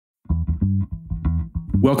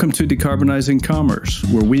Welcome to Decarbonizing Commerce,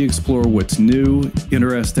 where we explore what's new,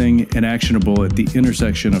 interesting, and actionable at the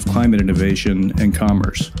intersection of climate innovation and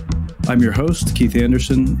commerce. I'm your host, Keith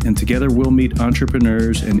Anderson, and together we'll meet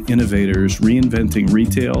entrepreneurs and innovators reinventing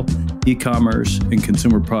retail, e-commerce, and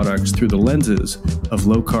consumer products through the lenses of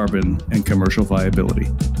low carbon and commercial viability.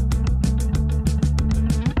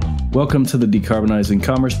 Welcome to the Decarbonizing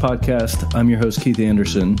Commerce podcast. I'm your host, Keith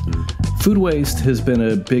Anderson. Food waste has been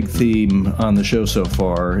a big theme on the show so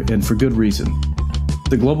far, and for good reason.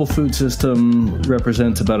 The global food system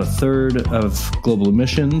represents about a third of global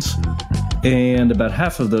emissions, and about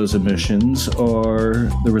half of those emissions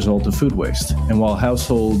are the result of food waste. And while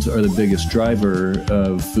households are the biggest driver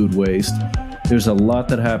of food waste, there's a lot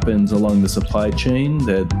that happens along the supply chain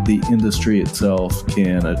that the industry itself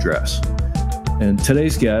can address. And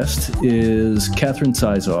today's guest is Katherine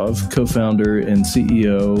Sizov, co-founder and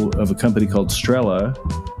CEO of a company called Strella,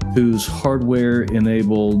 whose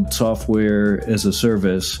hardware-enabled software as a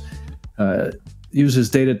service uses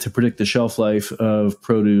data to predict the shelf life of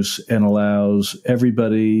produce and allows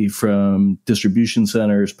everybody from distribution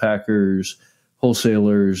centers, packers,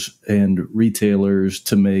 wholesalers, and retailers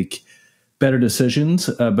to make better decisions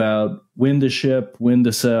about when to ship, when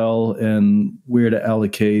to sell, and where to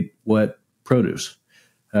allocate what produce.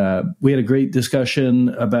 We had a great discussion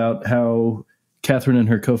about how Katherine and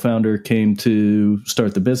her co-founder came to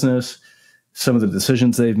start the business, some of the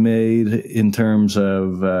decisions they've made in terms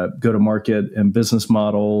of go-to-market and business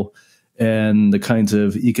model, and the kinds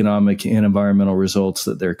of economic and environmental results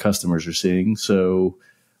that their customers are seeing. So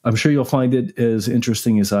I'm sure you'll find it as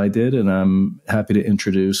interesting as I did, and I'm happy to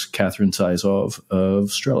introduce Katherine Sizov of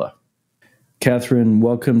Strella. Katherine,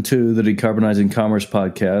 welcome to the Decarbonizing Commerce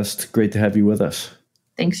podcast. Great to have you with us.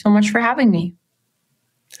 Thanks so much for having me.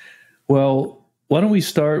 Well, why don't we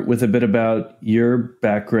start with a bit about your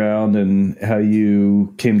background and how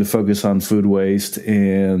you came to focus on food waste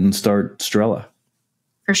and start Strella?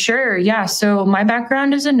 For sure. Yeah. So my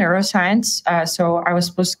background is in neuroscience. So I was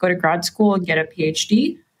supposed to go to grad school and get a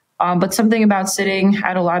PhD. But something about sitting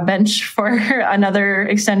at a lab bench for another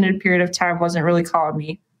extended period of time wasn't really calling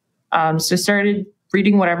me. So started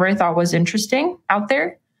reading whatever I thought was interesting out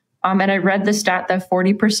there. And I read the stat that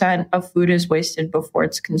 40% of food is wasted before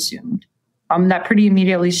it's consumed. That pretty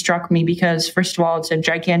immediately struck me because, first of all, it's a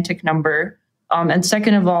gigantic number. And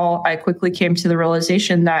second of all, I quickly came to the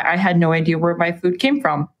realization that I had no idea where my food came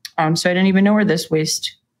from. So I didn't even know where this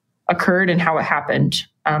waste occurred and how it happened.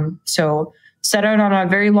 So set out on a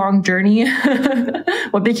very long journey,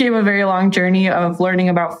 what became a very long journey of learning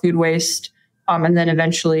about food waste. And then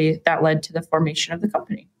eventually that led to the formation of the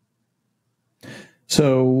company.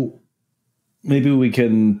 So maybe we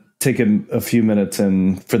can take a few minutes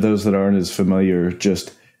and for those that aren't as familiar,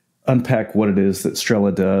 just unpack what it is that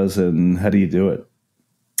Strella does and how do you do it?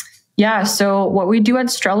 Yeah, so what we do at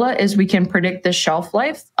Strella is we can predict the shelf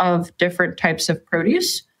life of different types of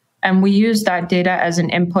produce. And we use that data as an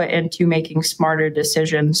input into making smarter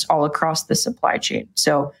decisions all across the supply chain.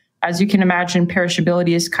 So as you can imagine, perishability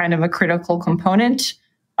is kind of a critical component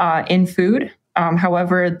in food.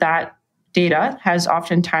 However, that data has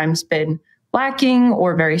oftentimes been lacking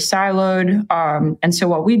or very siloed. And so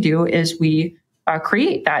what we do is we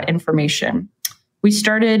create that information. We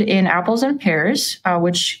started in apples and pears,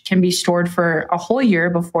 which can be stored for a whole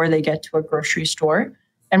year before they get to a grocery store.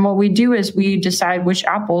 And what we do is we decide which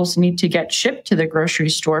apples need to get shipped to the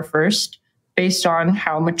grocery store first based on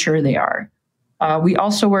how mature they are. We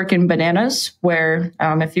also work in bananas, where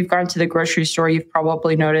if you've gone to the grocery store, you've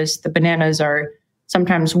probably noticed the bananas are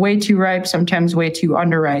sometimes way too ripe, sometimes way too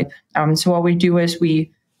underripe. So what we do is we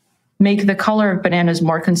make the color of bananas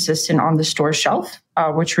more consistent on the store shelf,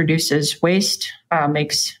 which reduces waste,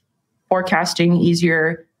 makes forecasting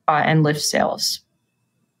easier, and lifts sales.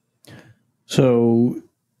 So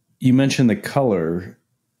you mentioned the color.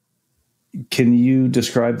 Can you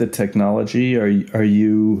describe the technology? Are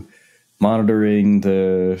you monitoring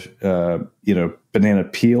the banana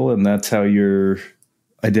peel, and that's how you're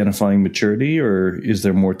identifying maturity, or is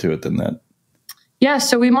there more to it than that? Yeah,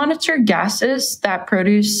 so we monitor gases that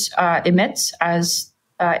produce emits as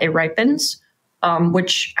it ripens,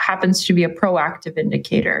 which happens to be a proactive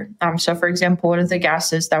indicator. So for example, one of the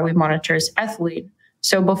gases that we monitor is ethylene.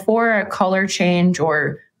 So before a color change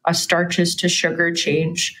or a starches to sugar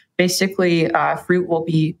change, basically fruit will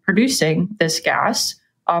be producing this gas.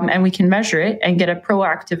 And we can measure it and get a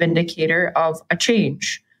proactive indicator of a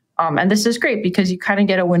change. And this is great because you kind of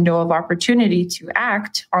get a window of opportunity to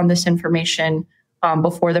act on this information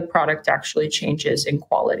before the product actually changes in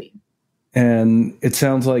quality. And it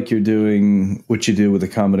sounds like you're doing what you do with a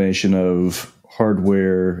combination of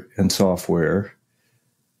hardware and software.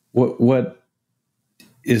 What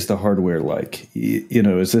is the hardware like?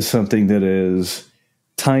 Is this something that is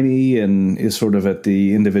tiny and is sort of at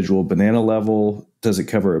the individual banana level? Does it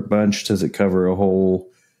cover a bunch? Does it cover a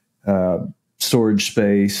whole storage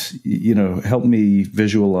space? Help me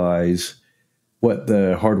visualize what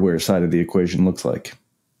the hardware side of the equation looks like.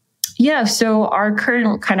 Yeah, so our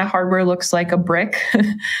current kind of hardware looks like a brick.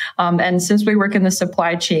 And since we work in the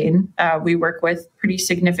supply chain, we work with pretty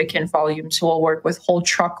significant volumes. So we'll work with whole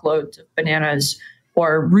truckloads of bananas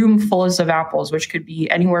or roomfuls of apples, which could be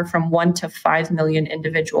anywhere from 1 to 5 million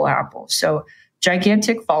individual apples. So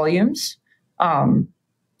gigantic volumes.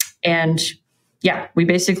 And yeah, we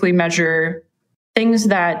basically measure things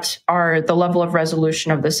that are the level of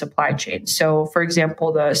resolution of the supply chain. So for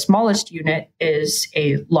example, the smallest unit is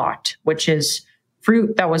a lot, which is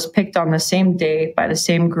fruit that was picked on the same day by the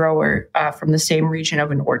same grower from the same region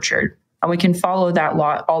of an orchard. And we can follow that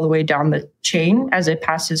lot all the way down the chain as it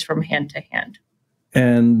passes from hand to hand.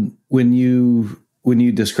 And when you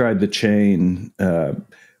describe the chain,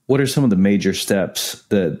 what are some of the major steps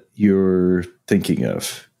that you're thinking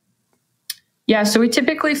of? Yeah, so we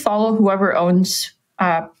typically follow whoever owns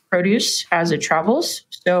produce as it travels.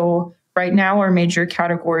 So right now, our major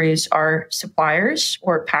categories are suppliers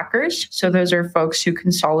or packers. So those are folks who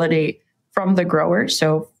consolidate from the grower.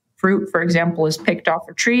 So fruit, for example, is picked off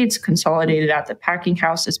a tree. It's consolidated at the packing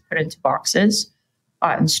house, is put into boxes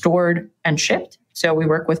and stored and shipped. So we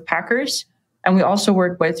work with packers. And we also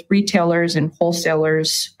work with retailers and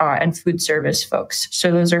wholesalers and food service folks.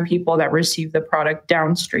 So those are people that receive the product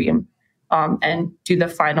downstream and do the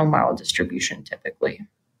final mile distribution typically.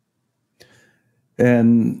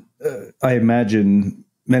 And I imagine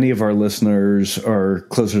many of our listeners are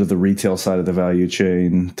closer to the retail side of the value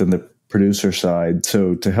chain than the producer side.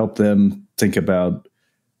 So to help them think about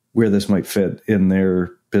where this might fit in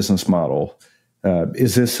their business model,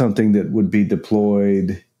 is this something that would be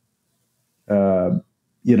deployed, in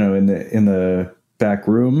the back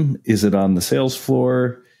room? Is it on the sales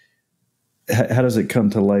floor? How does it come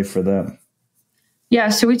to life for them? Yeah,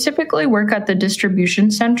 so we typically work at the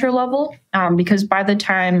distribution center level because by the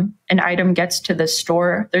time an item gets to the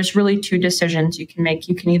store, there's really two decisions you can make.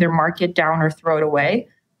 You can either mark it down or throw it away,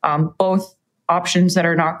 both options that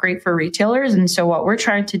are not great for retailers. And so what we're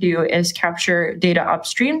trying to do is capture data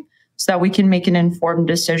upstream so that we can make an informed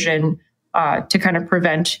decision to kind of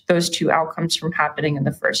prevent those two outcomes from happening in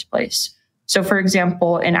the first place. So for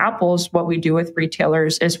example, in apples, what we do with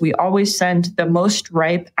retailers is we always send the most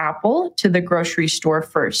ripe apple to the grocery store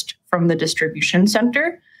first from the distribution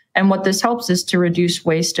center. And what this helps is to reduce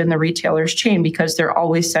waste in the retailer's chain because they're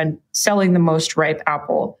always selling the most ripe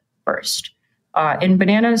apple first. In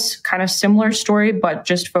bananas, kind of similar story, but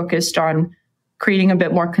just focused on creating a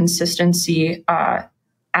bit more consistency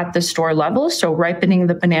at the store level. So ripening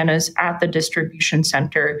the bananas at the distribution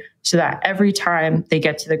center so that every time they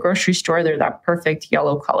get to the grocery store, they're that perfect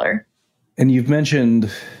yellow color. And you've mentioned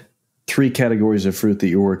 3 categories of fruit that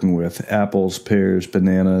you're working with: apples, pears,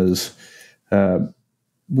 bananas.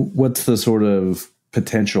 What's the sort of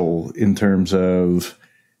potential in terms of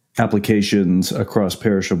applications across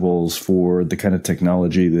perishables for the kind of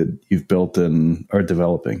technology that you've built and are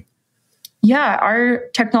developing? Yeah, our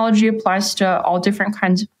technology applies to all different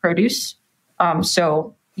kinds of produce.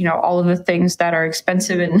 So, all of the things that are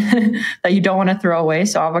expensive and that you don't want to throw away.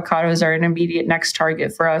 So avocados are an immediate next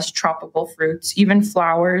target for us, tropical fruits, even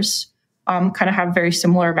flowers kind of have very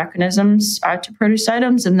similar mechanisms to produce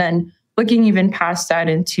items. And then looking even past that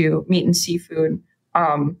into meat and seafood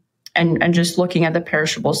and just looking at the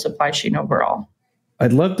perishable supply chain overall.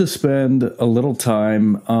 I'd love to spend a little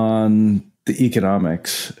time on the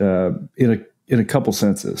economics in a couple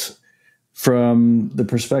senses. From the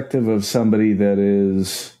perspective of somebody that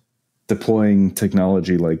is deploying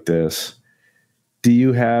technology like this, do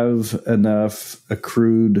you have enough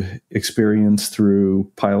accrued experience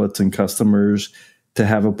through pilots and customers to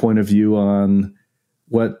have a point of view on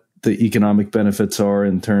what the economic benefits are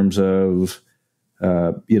in terms of,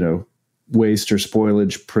 waste or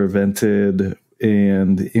spoilage prevented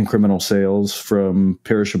and incremental sales from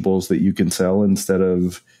perishables that you can sell instead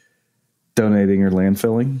of donating or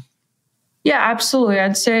landfilling? Yeah, absolutely.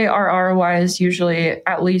 I'd say our ROI is usually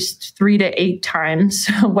at least 3 to 8 times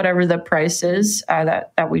whatever the price is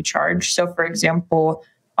that we charge. So for example,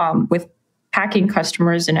 with packing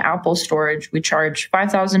customers in apple storage, we charge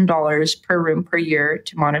 $5,000 per room per year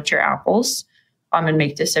to monitor apples and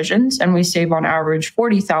make decisions. And we save on average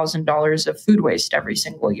 $40,000 of food waste every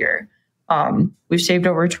single year. We've saved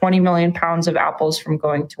over 20 million pounds of apples from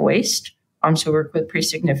going to waste. So we work with a pretty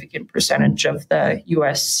significant percentage of the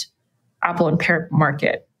U.S. apple and pear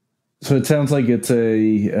market. So it sounds like it's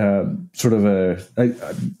a sort of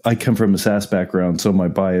I come from a SaaS background, so my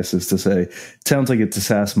bias is to say it sounds like it's a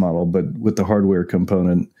SaaS model, but with the hardware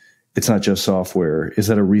component, it's not just software. Is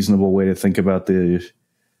that a reasonable way to think about the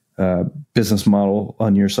business model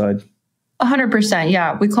on your side? 100%.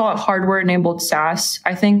 Yeah. We call it hardware-enabled SaaS.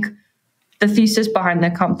 I think the thesis behind the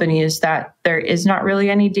company is that there is not really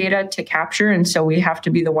any data to capture. And so we have to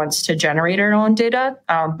be the ones to generate our own data.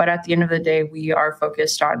 But at the end of the day, we are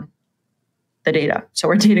focused on the data. So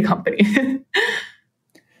we're a data company.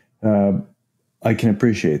 I can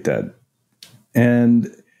appreciate that.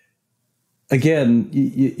 And again,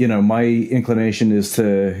 you know, my inclination is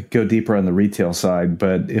to go deeper on the retail side,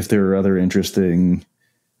 but if there are other interesting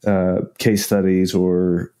case studies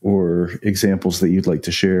or examples that you'd like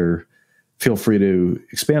to share, feel free to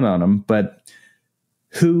expand on them. But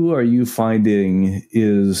who are you finding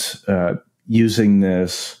is using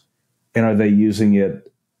this, and are they using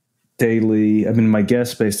it daily? I mean, my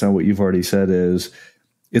guess, based on what you've already said, is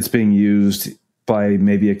it's being used by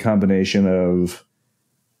maybe a combination of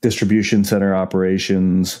distribution center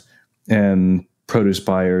operations and produce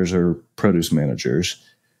buyers or produce managers.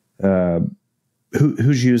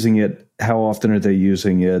 Who's using it? How often are they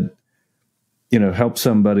using it? You know, help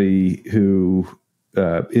somebody who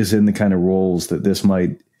is in the kind of roles that this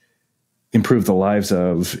might improve the lives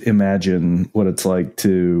of. Imagine what it's like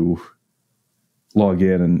to log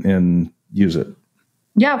in and use it.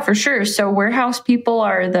 Yeah, for sure. So warehouse people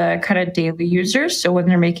are the kind of daily users. So when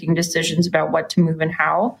they're making decisions about what to move and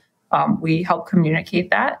how, we help communicate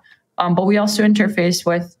that. But we also interface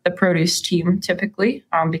with the produce team typically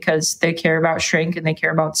because they care about shrink and they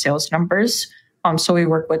care about sales numbers. So we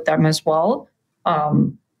work with them as well.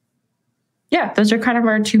 Yeah, those are kind of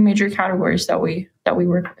our two major categories that we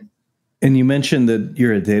work with. And you mentioned that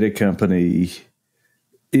you're a data company.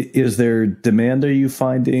 Is there demand, are you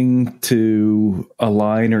finding, to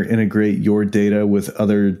align or integrate your data with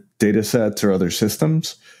other data sets or other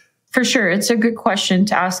systems? For sure. It's a good question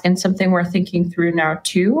to ask and something we're thinking through now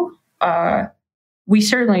too. We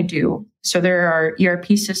certainly do. So there are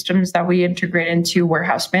ERP systems that we integrate into,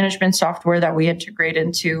 warehouse management software that we integrate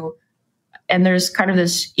into. And there's kind of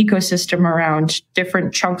this ecosystem around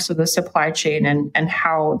different chunks of the supply chain and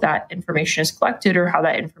how that information is collected or how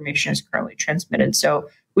that information is currently transmitted. So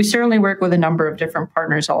we certainly work with a number of different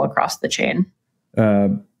partners all across the chain.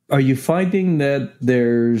 Are you finding that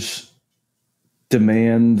there's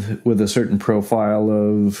demand with a certain profile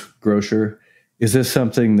of grocer? Is this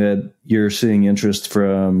something that you're seeing interest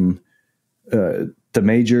from the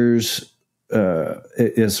majors?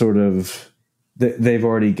 Is sort of they've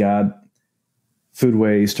already got food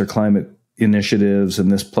waste or climate initiatives,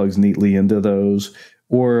 and this plugs neatly into those?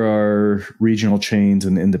 Or are regional chains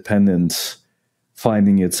and independents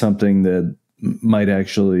finding it something that might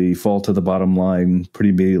actually fall to the bottom line pretty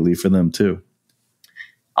immediately for them too?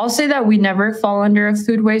 I'll say that we never fall under a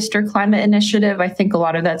food waste or climate initiative. I think a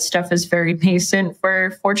lot of that stuff is very nascent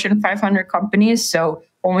for Fortune 500 companies. So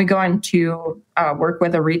when we go into work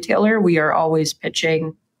with a retailer, we are always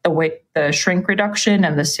pitching the shrink reduction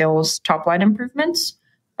and the sales top line improvements.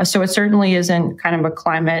 So it certainly isn't kind of a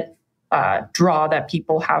climate draw that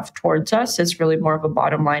people have towards us. It's really more of a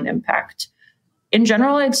bottom line impact. In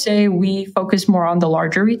general, I'd say we focus more on the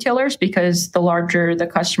larger retailers because the larger the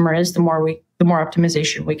customer is, the more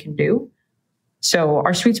optimization we can do. So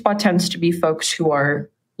our sweet spot tends to be folks who are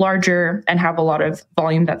larger and have a lot of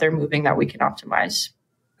volume that they're moving that we can optimize.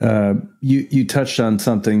 You touched on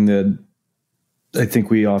something that I think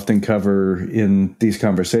we often cover in these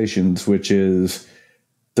conversations, which is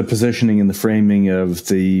the positioning and the framing of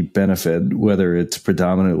the benefit, whether it's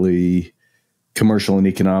predominantly commercial and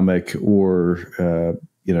economic or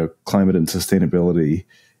climate and sustainability.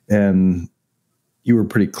 And you were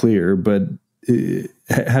pretty clear, but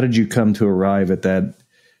how did you come to arrive at that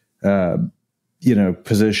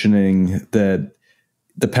positioning that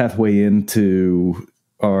the pathway into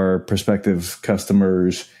our prospective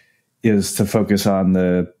customers is to focus on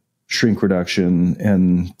the shrink reduction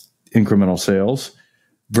and incremental sales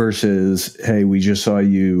versus, hey, we just saw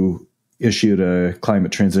you issued a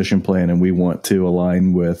climate transition plan and we want to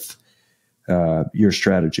align with your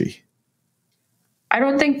strategy? I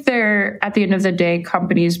don't think at the end of the day,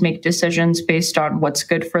 companies make decisions based on what's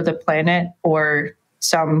good for the planet or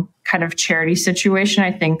some kind of charity situation.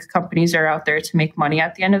 I think companies are out there to make money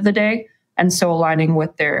at the end of the day. And so aligning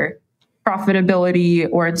with their profitability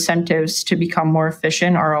or incentives to become more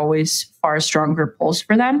efficient are always far stronger pulls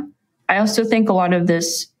for them. I also think a lot of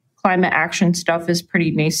this climate action stuff is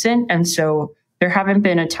pretty nascent. And so there haven't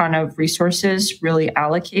been a ton of resources really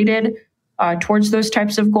allocated towards those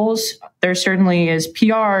types of goals. There certainly is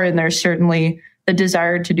PR and there's certainly the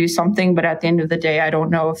desire to do something. But at the end of the day, I don't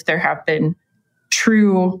know if there have been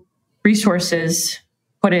true resources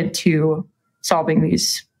put into solving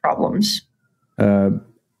these problems.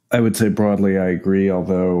 I would say broadly, I agree,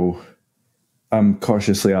 although I'm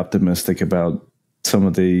cautiously optimistic about some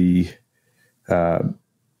of the,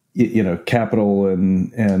 capital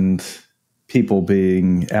and people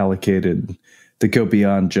being allocated that go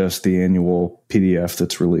beyond just the annual PDF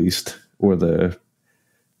that's released or the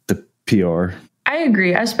PR. I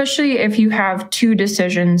agree, especially if you have two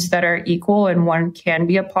decisions that are equal and one can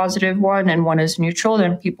be a positive one and one is neutral,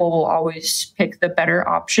 then people will always pick the better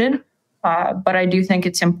option. But I do think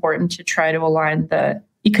it's important to try to align the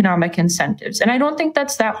economic incentives. And I don't think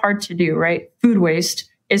that's that hard to do, right? Food waste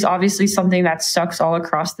is obviously something that sucks all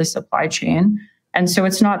across the supply chain. And so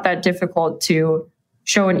it's not that difficult to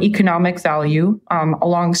show an economic value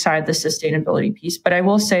alongside the sustainability piece. But I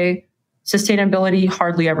will say sustainability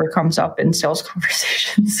hardly ever comes up in sales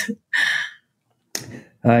conversations.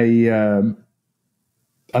 I'm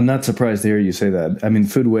not surprised to hear you say that. I mean,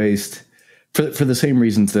 food waste, for the same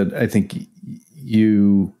reasons that I think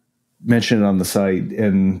you mentioned on the site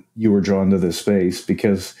and you were drawn to this space,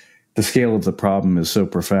 because the scale of the problem is so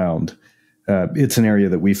profound. It's an area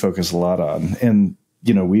that we focus a lot on. And,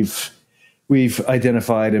 we've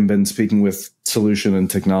identified and been speaking with solution and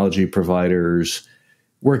technology providers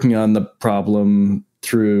working on the problem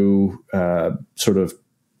through sort of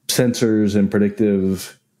sensors and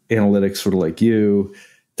predictive analytics, sort of like you,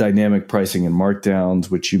 dynamic pricing and markdowns,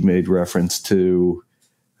 which you made reference to,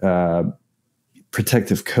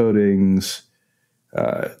 protective coatings,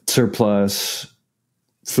 surplus,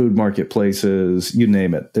 food marketplaces, you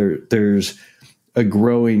name it. There's a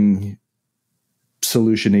growing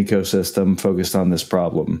solution ecosystem focused on this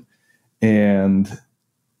problem. And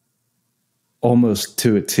almost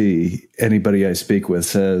to a T, anybody I speak with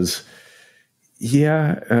says,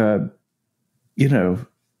 the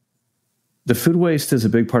food waste is a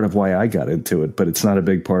big part of why I got into it, but it's not a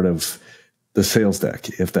big part of the sales deck,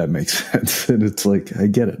 if that makes sense. And it's like, I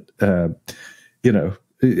get it.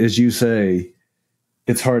 As you say,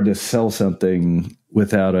 it's hard to sell something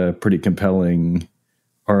without a pretty compelling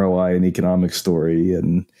ROI and economic story.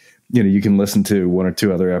 And, you can listen to one or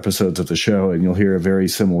two other episodes of the show and you'll hear a very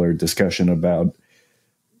similar discussion about,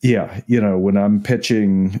 when I'm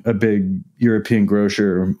pitching a big European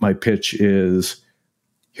grocer, my pitch is,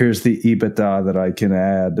 here's the EBITDA that I can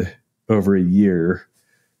add over a year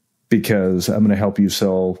because I'm going to help you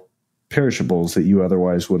sell perishables that you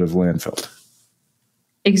otherwise would have landfilled.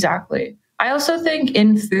 Exactly. I also think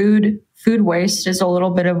in food waste is a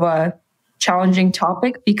little bit of a challenging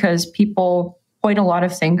topic because people point a lot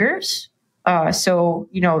of fingers. So,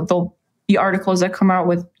 there'll be articles that come out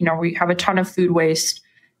with, we have a ton of food waste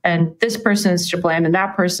and this person's to blame and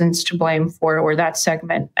that person's to blame for it or that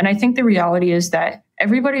segment. And I think the reality is that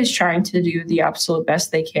everybody's trying to do the absolute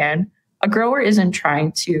best they can. A grower isn't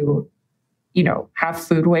trying to, have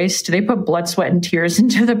food waste. They put blood, sweat, and tears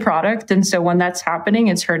into the product. And so when that's happening,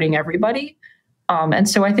 it's hurting everybody. And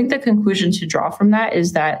so I think the conclusion to draw from that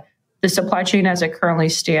is that the supply chain as it currently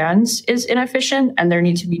stands is inefficient and there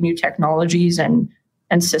need to be new technologies and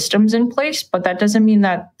systems in place. But that doesn't mean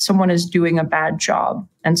that someone is doing a bad job.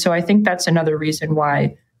 And so I think that's another reason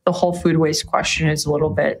why the whole food waste question is a little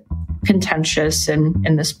bit contentious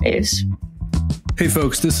in the space. Hey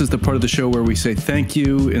folks, this is the part of the show where we say thank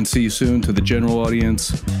you and see you soon to the general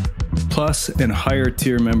audience, plus and higher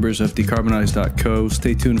tier members of Decarbonize.co.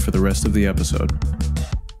 Stay tuned for the rest of the episode.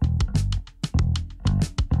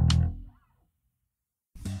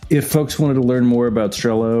 If folks wanted to learn more about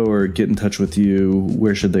Strella or get in touch with you,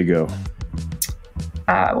 where should they go?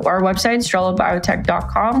 Our website,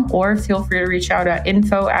 strellabiotech.com, or feel free to reach out at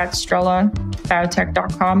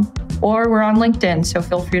info@strellabiotech.com, or we're on LinkedIn, so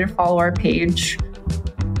feel free to follow our page.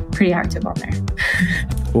 Pretty active on there.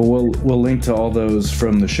 Well, we'll link to all those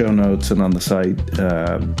from the show notes and on the site.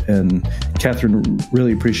 And Katherine,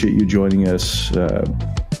 really appreciate you joining us.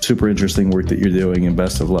 Super interesting work that you're doing, and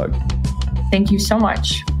best of luck. Thank you so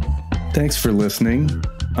much. Thanks for listening.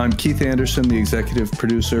 I'm Keith Anderson, the executive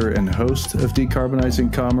producer and host of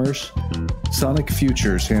Decarbonizing Commerce. Sonic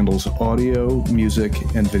Futures handles audio, music,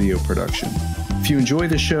 and video production. If you enjoy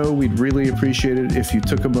the show, we'd really appreciate it if you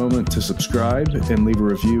took a moment to subscribe and leave a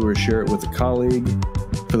review or share it with a colleague.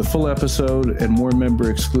 For the full episode and more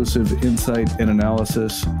member-exclusive insight and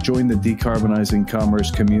analysis, join the Decarbonizing Commerce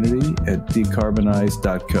community at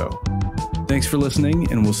decarbonize.co. Thanks for listening,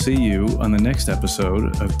 and we'll see you on the next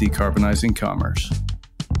episode of Decarbonizing Commerce.